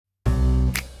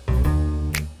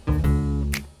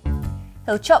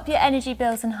He'll chop your energy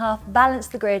bills in half, balance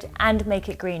the grid and make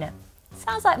it greener.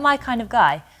 Sounds like my kind of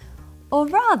guy. Or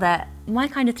rather, my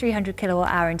kind of 300 kilowatt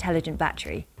hour intelligent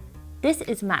battery. This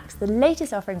is Max, the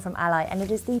latest offering from Allye, and it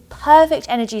is the perfect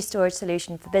energy storage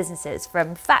solution for businesses,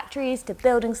 from factories to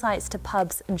building sites to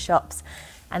pubs and shops.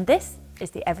 And this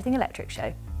is the Everything Electric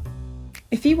Show.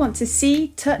 If you want to see,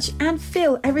 touch and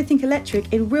feel everything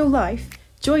electric in real life,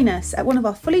 join us at one of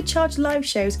our fully charged live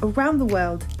shows around the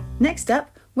world. Next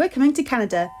up, we're coming to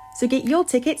Canada, so get your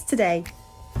tickets today.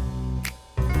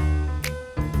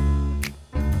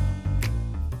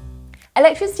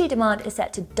 Electricity demand is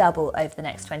set to double over the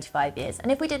next 25 years,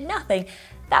 and if we did nothing,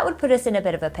 that would put us in a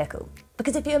bit of a pickle.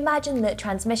 Because if you imagine that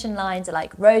transmission lines are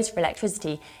like roads for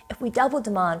electricity, if we double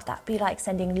demand, that'd be like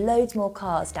sending loads more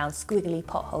cars down squiggly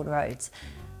pothole roads.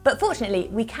 But fortunately,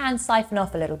 we can siphon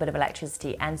off a little bit of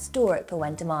electricity and store it for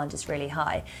when demand is really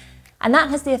high. And that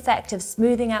has the effect of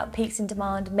smoothing out peaks in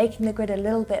demand, making the grid a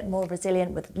little bit more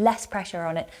resilient with less pressure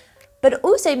on it. But it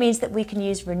also means that we can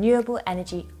use renewable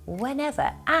energy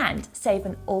whenever and save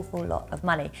an awful lot of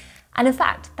money. And in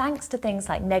fact, thanks to things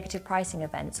like negative pricing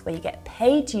events where you get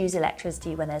paid to use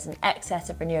electricity when there's an excess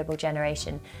of renewable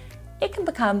generation, it can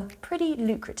become pretty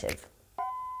lucrative.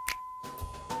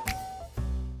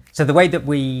 So the way that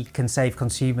we can save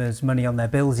consumers money on their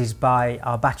bills is by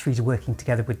our batteries working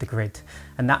together with the grid.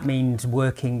 And that means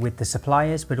working with the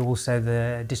suppliers, but also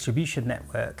the distribution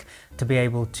network to be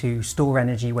able to store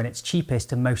energy when it's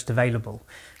cheapest and most available.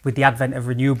 With the advent of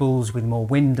renewables, with more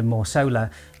wind and more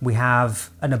solar, we have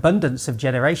an abundance of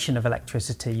generation of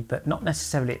electricity, but not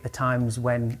necessarily at the times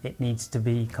when it needs to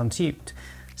be consumed.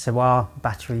 So our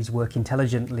batteries work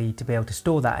intelligently to be able to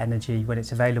store that energy when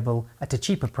it's available at a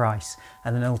cheaper price,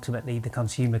 and then ultimately the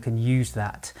consumer can use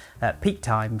that at peak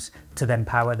times to then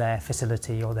power their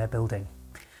facility or their building.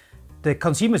 The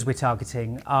consumers we're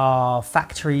targeting are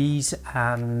factories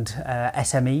and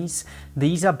SMEs.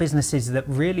 These are businesses that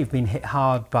really have been hit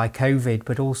hard by COVID,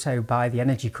 but also by the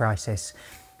energy crisis.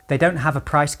 They don't have a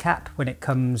price cap when it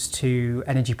comes to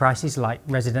energy prices like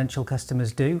residential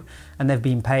customers do, and they've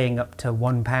been paying up to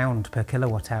 £1 per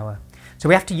kilowatt hour. So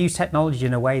we have to use technology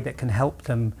in a way that can help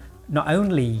them not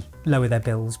only lower their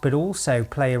bills, but also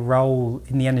play a role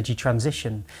in the energy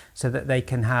transition so that they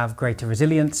can have greater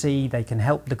resiliency, they can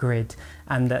help the grid,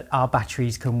 and that our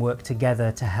batteries can work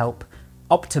together to help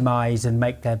optimise and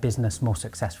make their business more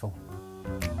successful.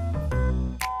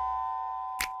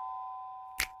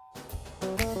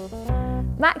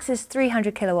 Max is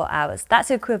 300 kilowatt hours. That's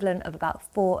the equivalent of about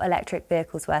 4 electric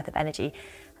vehicles worth of energy.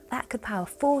 That could power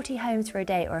 40 homes for a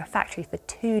day or a factory for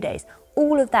 2 days.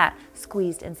 All of that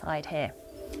squeezed inside here.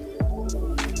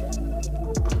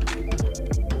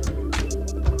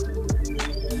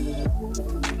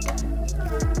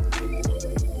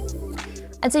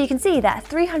 And so you can see that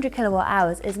 300 kilowatt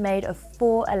hours is made of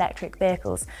 4 electric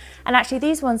vehicles. And actually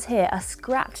these ones here are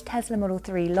scrapped Tesla Model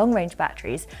 3 long-range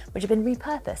batteries, which have been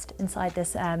repurposed inside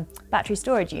this battery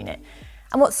storage unit.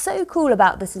 And what's so cool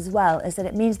about this as well is that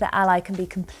it means that Allye can be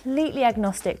completely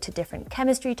agnostic to different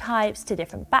chemistry types, to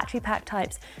different battery pack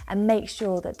types, and make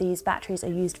sure that these batteries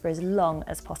are used for as long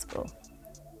as possible.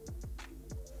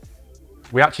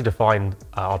 We actually define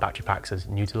our battery packs as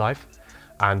new to life.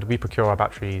 And we procure our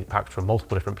battery packs from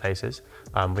multiple different places.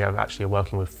 We are actually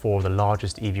working with 4 of the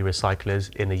largest EV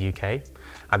recyclers in the UK.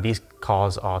 And these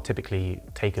cars are typically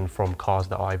taken from cars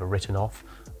that are either written off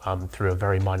through a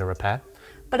very minor repair.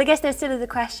 But I guess there's still the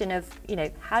question of,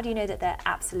 how do you know that they're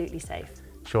absolutely safe?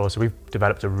 Sure, so we've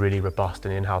developed a really robust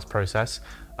and in-house process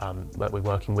that we're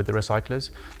working with the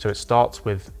recyclers. So it starts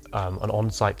with an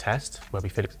on-site test where we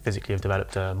physically have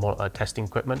developed a testing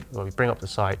equipment where we bring up the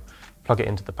site, plug it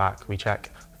into the pack, we check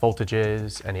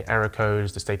voltages, any error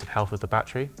codes, the state of health of the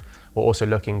battery. We're also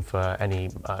looking for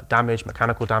any damage,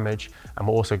 mechanical damage, and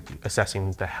we're also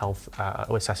assessing the health,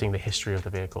 or assessing the history of the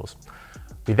vehicles.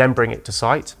 We then bring it to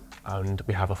site and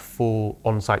we have a full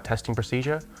on-site testing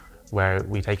procedure where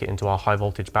we take it into our high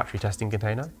voltage battery testing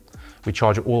container. We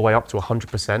charge it all the way up to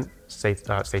 100%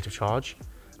 state of charge,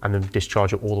 and then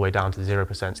discharge it all the way down to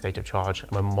 0% state of charge.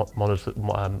 And we're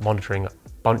monitoring a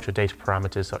bunch of data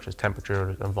parameters such as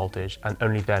temperature and voltage, and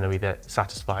only then are we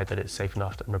satisfied that it's safe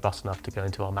enough and robust enough to go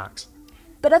into our Max.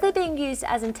 But are they being used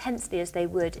as intensely as they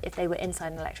would if they were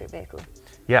inside an electric vehicle?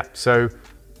 Yeah, so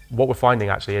what we're finding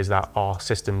actually is that our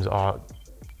systems are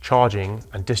charging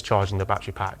and discharging the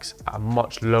battery packs at a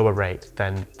much lower rate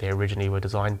than they originally were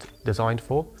designed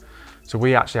for. So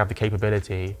we actually have the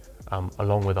capability,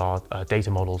 along with our data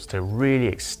models, to really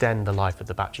extend the life of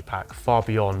the battery pack far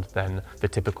beyond than the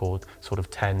typical sort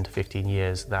of 10 to 15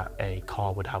 years that a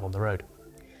car would have on the road.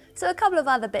 So a couple of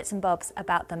other bits and bobs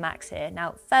about the Max here.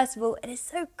 Now, first of all, it is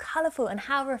so colourful, and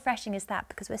how refreshing is that?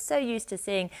 Because we're so used to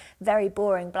seeing very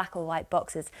boring black or white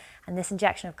boxes, and this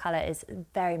injection of colour is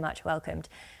very much welcomed.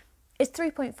 It's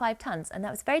 3.5 tonnes, and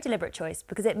that was a very deliberate choice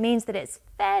because it means that it's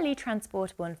fairly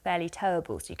transportable and fairly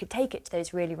towable, so you could take it to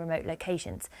those really remote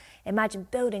locations. Imagine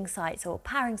building sites or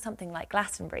powering something like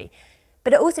Glastonbury.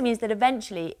 But it also means that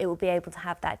eventually it will be able to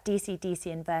have that DC-DC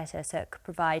inverter, so it could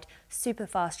provide super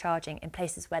fast charging in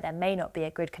places where there may not be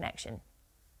a grid connection.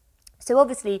 So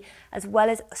obviously, as well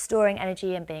as storing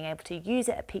energy and being able to use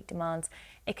it at peak demands,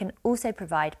 it can also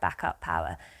provide backup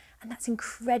power. And that's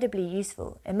incredibly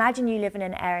useful. Imagine you live in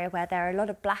an area where there are a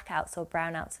lot of blackouts or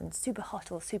brownouts and super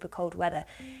hot or super cold weather.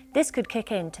 This could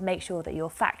kick in to make sure that your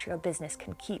factory or business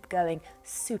can keep going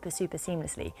super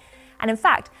seamlessly. And in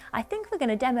fact, I think we're going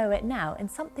to demo it now in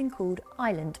something called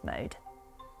island mode.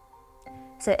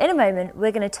 So in a moment,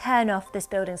 we're going to turn off this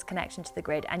building's connection to the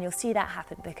grid, and you'll see that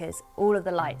happen because all of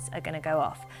the lights are going to go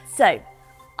off. So,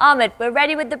 Ahmed, we're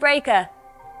ready with the breaker.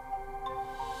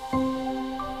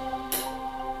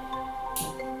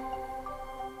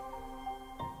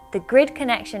 The grid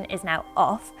connection is now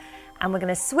off, and we're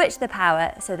going to switch the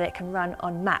power so that it can run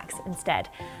on max instead.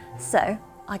 So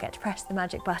I get to press the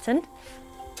magic button.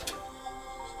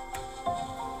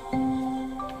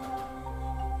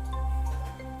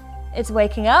 It's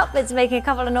waking up, it's making a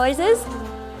couple of noises.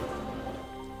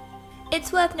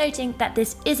 It's worth noting that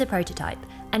this is a prototype,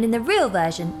 and in the real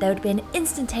version there would be an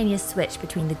instantaneous switch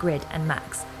between the grid and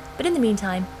max. But in the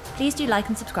meantime, please do like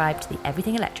and subscribe to the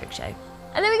Everything Electric show.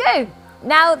 And there we go!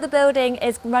 Now the building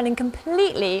is running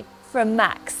completely from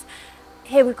max.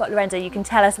 Here we've got Lorenzo. You can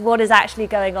tell us what is actually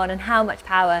going on and how much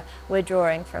power we're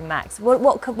drawing from max.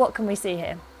 What can we see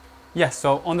here? Yes,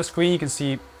 so on the screen you can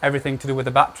see everything to do with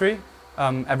the battery,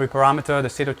 every parameter, the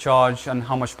state of charge, and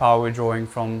how much power we're drawing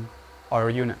from our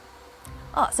unit.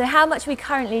 Oh, so how much are we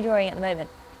currently drawing at the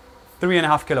moment?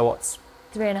 3.5 kilowatts.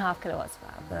 3.5 kilowatts. Wow,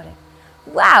 building.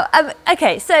 Wow.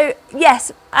 Okay, so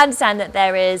yes, I understand that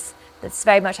that's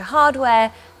very much a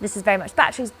hardware, this is very much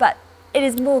batteries, but it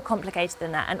is more complicated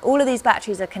than that, and all of these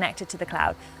batteries are connected to the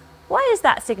cloud. Why is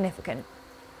that significant?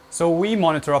 So we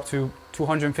monitor up to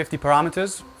 250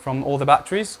 parameters from all the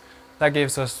batteries. That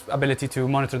gives us ability to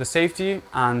monitor the safety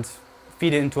and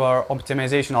feed it into our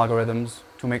optimization algorithms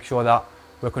to make sure that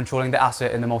we're controlling the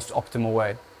asset in the most optimal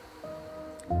way.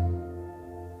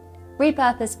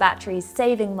 Repurposed batteries,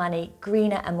 saving money,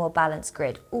 greener and more balanced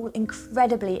grid, all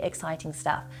incredibly exciting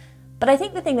stuff. But I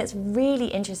think the thing that's really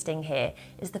interesting here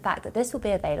is the fact that this will be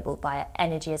available via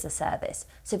energy as a service.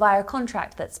 So via a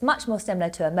contract that's much more similar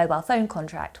to a mobile phone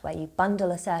contract where you bundle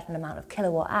a certain amount of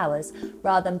kilowatt hours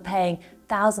rather than paying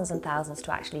thousands and thousands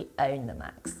to actually own the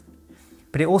max.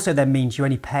 But it also then means you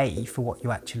only pay for what you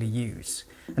actually use.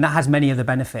 And that has many other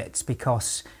benefits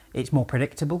because it's more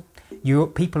predictable.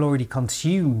 People already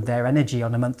consume their energy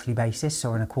on a monthly basis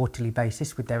or on a quarterly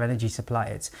basis with their energy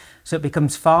suppliers. So it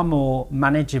becomes far more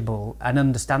manageable and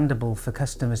understandable for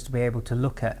customers to be able to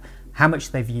look at how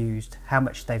much they've used, how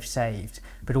much they've saved,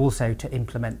 but also to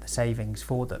implement the savings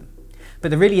for them.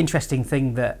 But the really interesting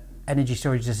thing that energy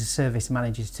storage as a service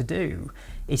manages to do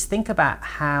is think about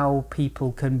how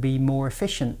people can be more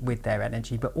efficient with their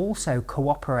energy, but also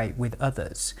cooperate with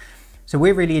others. So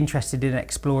we're really interested in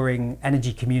exploring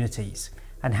energy communities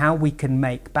and how we can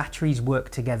make batteries work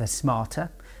together smarter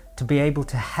to be able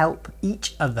to help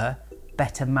each other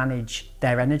better manage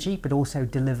their energy, but also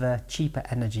deliver cheaper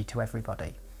energy to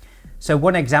everybody. So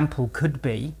one example could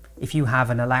be, if you have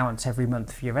an allowance every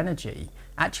month for your energy,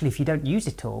 actually if you don't use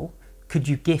it all, could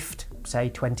you gift, say,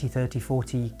 20, 30,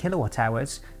 40 kilowatt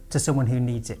hours to someone who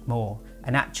needs it more?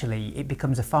 And actually it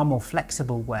becomes a far more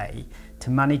flexible way to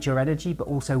manage your energy, but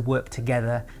also work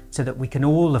together so that we can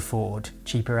all afford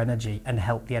cheaper energy and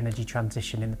help the energy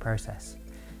transition in the process.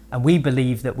 And we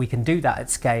believe that we can do that at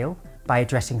scale by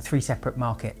addressing 3 separate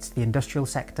markets: the industrial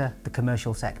sector, the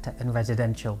commercial sector, and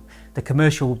residential. The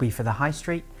commercial will be for the high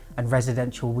street, and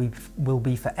residential will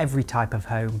be for every type of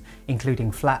home,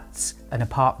 including flats and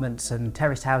apartments and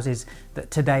terrace houses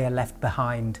that today are left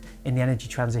behind in the energy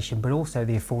transition, but also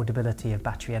the affordability of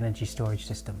battery energy storage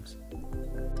systems.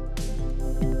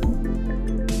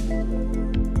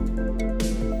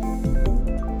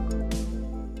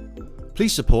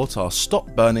 Please support our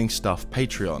Stop Burning Stuff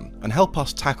Patreon and help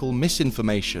us tackle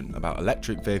misinformation about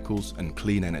electric vehicles and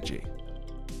clean energy.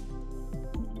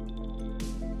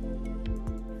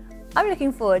 I'm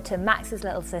looking forward to Max's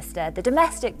little sister, the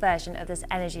domestic version of this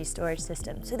energy storage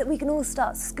system, so that we can all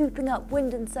start scooping up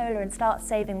wind and solar and start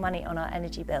saving money on our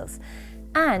energy bills,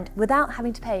 and without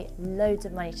having to pay loads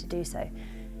of money to do so.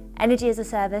 Energy as a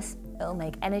service, It'll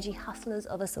make energy hustlers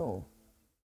of us all.